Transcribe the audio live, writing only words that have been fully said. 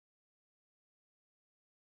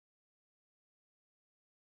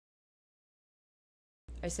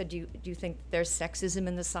I said, do you think there's sexism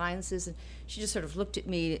in the sciences? And she just sort of looked at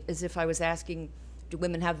me as if I was asking, do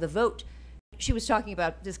women have the vote? She was talking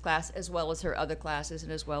about this class as well as her other classes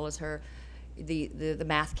and as well as her the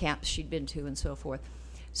math camps she'd been to and so forth.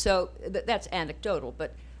 So that's anecdotal,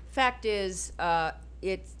 but fact is,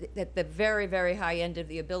 it's at the very, very high end of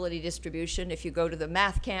the ability distribution. If you go to the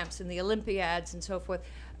math camps and the Olympiads and so forth,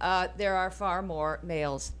 there are far more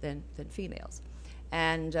males than females.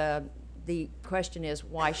 And the question is,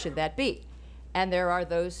 why should that be? And there are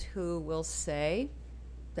those who will say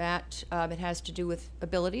that it has to do with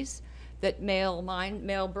abilities, that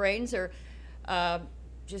male brains are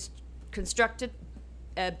just constructed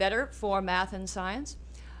better for math and science.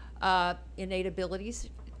 Innate abilities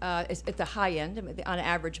is at the high end. I mean, on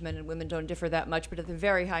average, men and women don't differ that much, but at the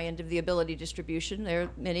very high end of the ability distribution, there are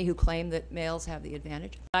many who claim that males have the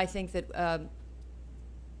advantage. I think that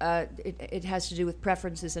it has to do with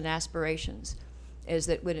preferences and aspirations, is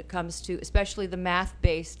that when it comes to, especially the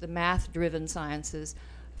math-based, the math-driven sciences,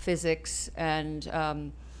 physics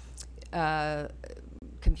and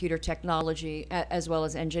computer technology, as well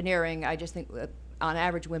as engineering, I just think on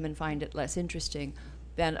average women find it less interesting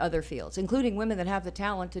than other fields, including women that have the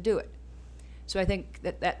talent to do it. So I think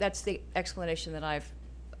that's the explanation that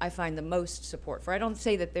I find the most support for. I don't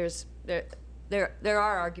say that there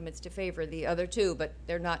are arguments to favor the other two, but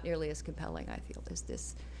they're not nearly as compelling, I feel, as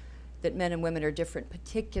this, that men and women are different,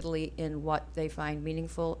 particularly in what they find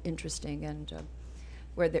meaningful, interesting, and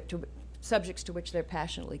where they're subjects to which they're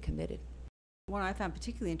passionately committed. One I found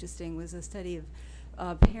particularly interesting was a study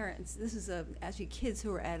of parents. This is actually kids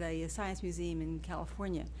who were at a science museum in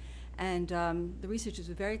California. And the researchers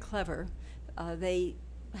were very clever. They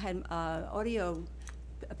had audio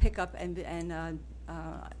pickup and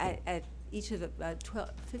at each of the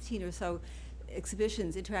 15 or so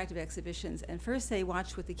exhibitions, interactive exhibitions. And first they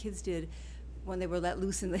watched what the kids did when they were let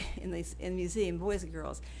loose in the museum, boys and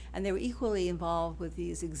girls. And they were equally involved with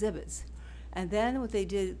these exhibits. And then what they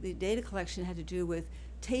did, the data collection had to do with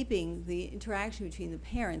taping the interaction between the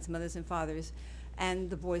parents, mothers and fathers, and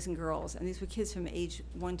the boys and girls. And these were kids from age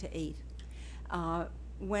 1 to 8.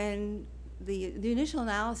 When the initial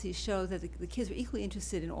analyses showed that the kids were equally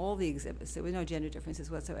interested in all the exhibits. There were no gender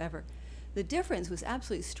differences whatsoever. The difference was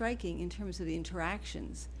absolutely striking in terms of the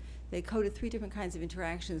interactions. They coded 3 different kinds of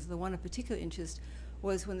interactions. The one of particular interest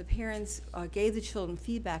was when the parents gave the children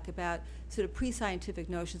feedback about sort of pre-scientific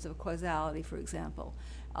notions of causality, for example,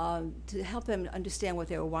 to help them understand what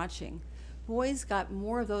they were watching. Boys got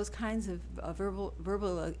more of those kinds of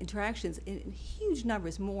verbal interactions in huge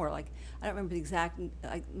numbers more, like, I don't remember the exact,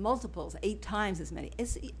 like multiples, 8 times as many.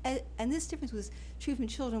 And this difference was true from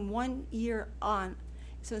children 1 year on.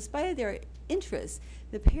 So in spite of their interests,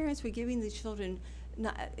 the parents were giving the children,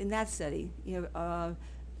 in that study,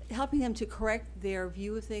 helping them to correct their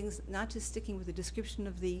view of things, not just sticking with the description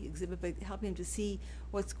of the exhibit, but helping them to see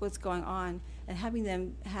what's going on and having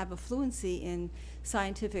them have a fluency in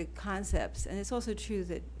scientific concepts. And it's also true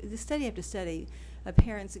that the study after study,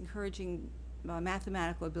 parents encouraging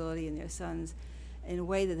mathematical ability in their sons in a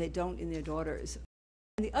way that they don't in their daughters.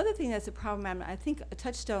 And the other thing that's a problem, I think a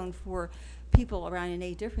touchstone for people around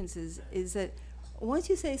innate differences, is that once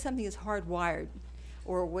you say something is hardwired,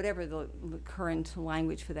 or whatever the current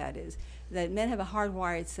language for that is, that men have a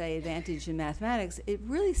hardwired, say, advantage in mathematics, it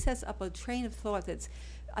really sets up a train of thought that's,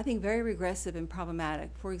 I think, very regressive and problematic.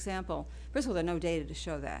 For example, first of all, there are no data to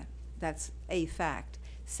show that. That's a fact.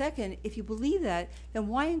 Second, if you believe that, then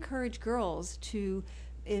why encourage girls to,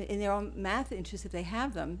 in their own math interests, if they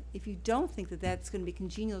have them, if you don't think that that's going to be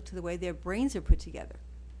congenial to the way their brains are put together?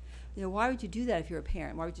 Why would you do that if you're a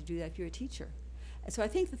parent? Why would you do that if you're a teacher? And so I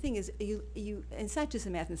think the thing is, and it's not just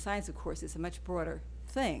in math and science, of course, it's a much broader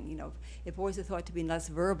thing. If boys are thought to be less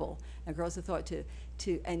verbal, and girls are thought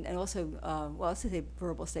and also, well, let's say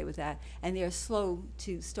verbal, stay with that, and they're slow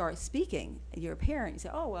to start speaking, and you're a parent, you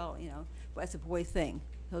say, oh, well, that's a boy thing,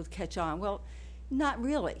 he'll catch on. Well, not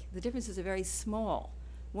really. The differences are very small.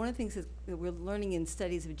 One of the things that we're learning in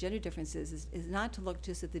studies of gender differences is not to look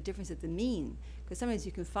just at the difference at the mean, because sometimes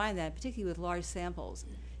you can find that, particularly with large samples,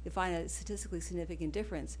 you find a statistically significant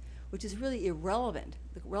difference, which is really irrelevant.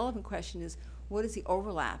 The relevant question is, what is the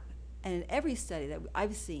overlap? And in every study that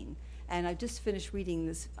I've seen, and I've just finished reading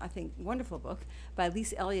this, I think, wonderful book by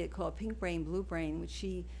Lise Elliott called Pink Brain, Blue Brain, which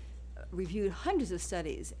she reviewed hundreds of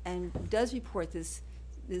studies and does report this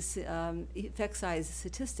effect size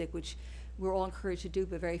statistic, which we're all encouraged to do,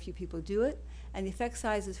 but very few people do it. And the effect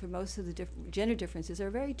sizes for most of the gender differences are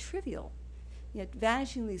very trivial,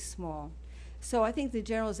 vanishingly small. So I think the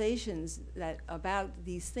generalizations about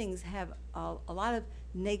these things have a lot of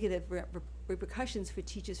negative repercussions for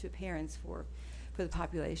teachers, for parents, for the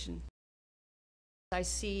population. I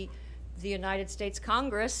see the United States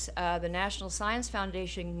Congress, the National Science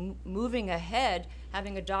Foundation, moving ahead,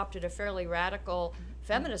 having adopted a fairly radical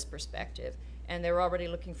feminist perspective, and they're already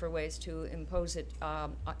looking for ways to impose it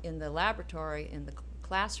in the laboratory, in the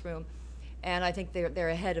classroom, and I think they're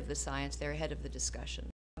ahead of the science, they're ahead of the discussion.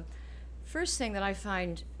 First thing that I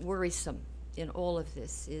find worrisome in all of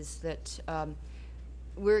this is that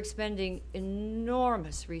we're expending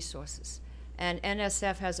enormous resources, and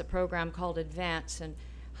NSF has a program called Advance, and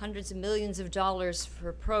hundreds of millions of dollars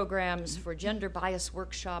for programs, for gender bias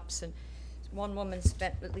workshops, and one woman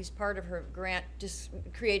spent at least part of her grant just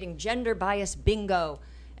creating gender bias bingo,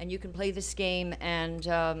 and you can play this game, and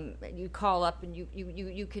you call up, and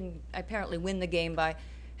you can apparently win the game by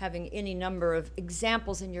having any number of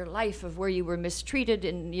examples in your life of where you were mistreated,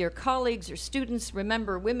 and your colleagues or students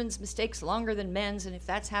remember women's mistakes longer than men's, and if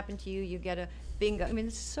that's happened to you, you get a bingo. I mean,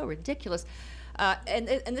 this is so ridiculous. And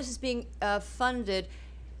this is being funded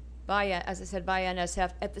by, as I said, by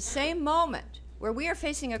NSF at the same moment where we are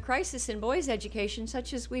facing a crisis in boys' education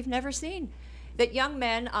such as we've never seen, that young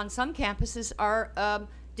men on some campuses are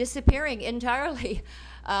disappearing entirely.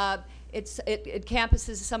 It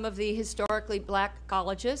campuses some of the historically black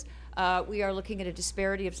colleges. We are looking at a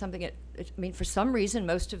disparity of something. I mean, for some reason,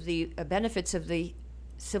 most of the benefits of the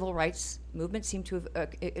civil rights movement seem to have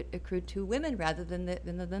accrued to women rather than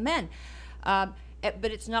the men.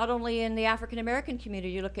 But it's not only in the African American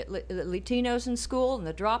community. You look at Latinos in school and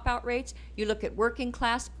the dropout rates. You look at working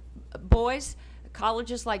class boys,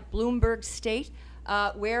 colleges like Bloomberg State.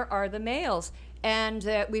 Where are the males? And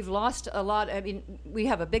we've lost a lot. I mean, we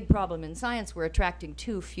have a big problem in science. We're attracting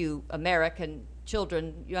too few American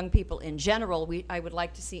children, young people in general. I would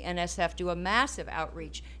like to see NSF do a massive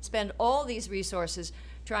outreach, spend all these resources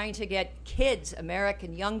trying to get kids,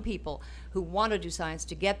 American young people who want to do science,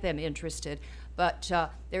 to get them interested. But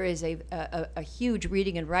there is a huge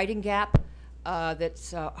reading and writing gap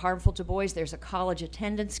that's harmful to boys. There's a college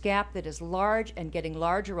attendance gap that is large and getting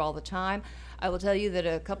larger all the time. I will tell you that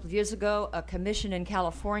a couple of years ago, a commission in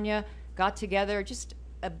California got together, just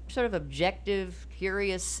a sort of objective,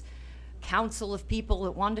 curious council of people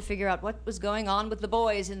that wanted to figure out what was going on with the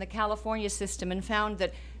boys in the California system, and found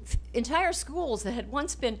that entire schools that had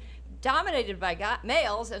once been dominated by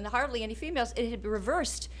males and hardly any females, it had been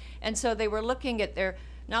reversed. And so they were looking at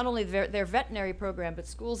not only their veterinary program, but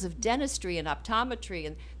schools of dentistry and optometry,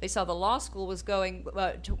 and they saw the law school was going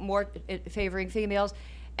to more favoring females.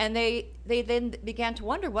 And they then began to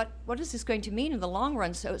wonder, what is this going to mean in the long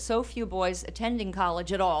run? So few boys attending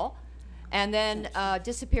college at all, and then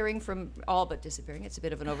disappearing from, all but disappearing, it's a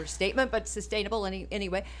bit of an overstatement, but sustainable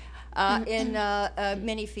anyway, in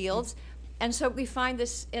many fields. And so we find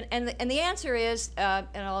this, and the answer is, and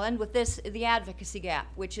I'll end with this, the advocacy gap,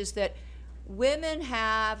 which is that women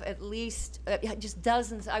have at least just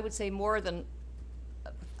dozens, I would say more than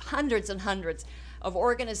hundreds and hundreds of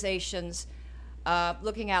organizations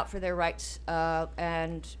looking out for their rights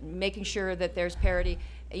and making sure that there's parity.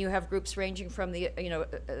 You have groups ranging from the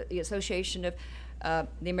Association of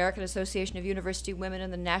the American Association of University Women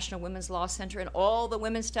and the National Women's Law Center and all the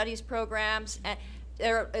women's studies programs. And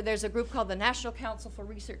there's a group called the National Council for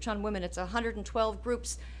Research on Women. It's 112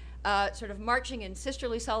 groups sort of marching in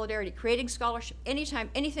sisterly solidarity, creating scholarship. Anytime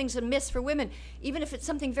anything's amiss for women, even if it's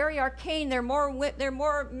something very arcane, there are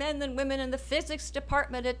more men than women in the physics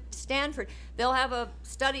department at Stanford. They'll have a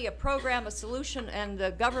study, a program, a solution, and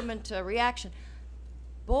a government reaction.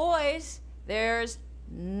 Boys, there's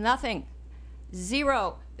nothing.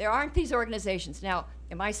 Zero. There aren't these organizations. Now,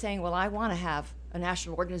 am I saying, well, I want to have a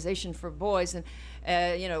national organization for boys and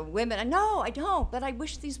women? No, I don't. But I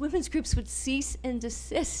wish these women's groups would cease and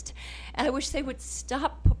desist, and I wish they would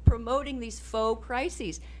stop promoting these faux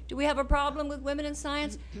crises. Do we have a problem with women in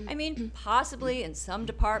science? I mean, possibly in some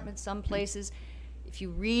departments, some places. If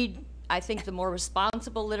you read, I think, the more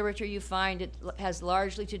responsible literature you find, it has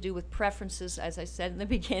largely to do with preferences, as I said in the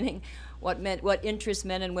beginning, what interests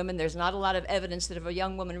men and women. There's not a lot of evidence that if a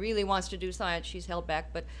young woman really wants to do science, she's held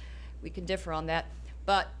back, but we can differ on that.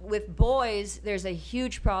 But with boys, there's a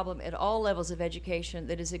huge problem at all levels of education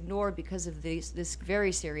that is ignored because of this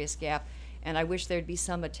very serious gap, and I wish there'd be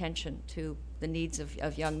some attention to the needs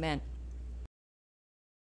of young men.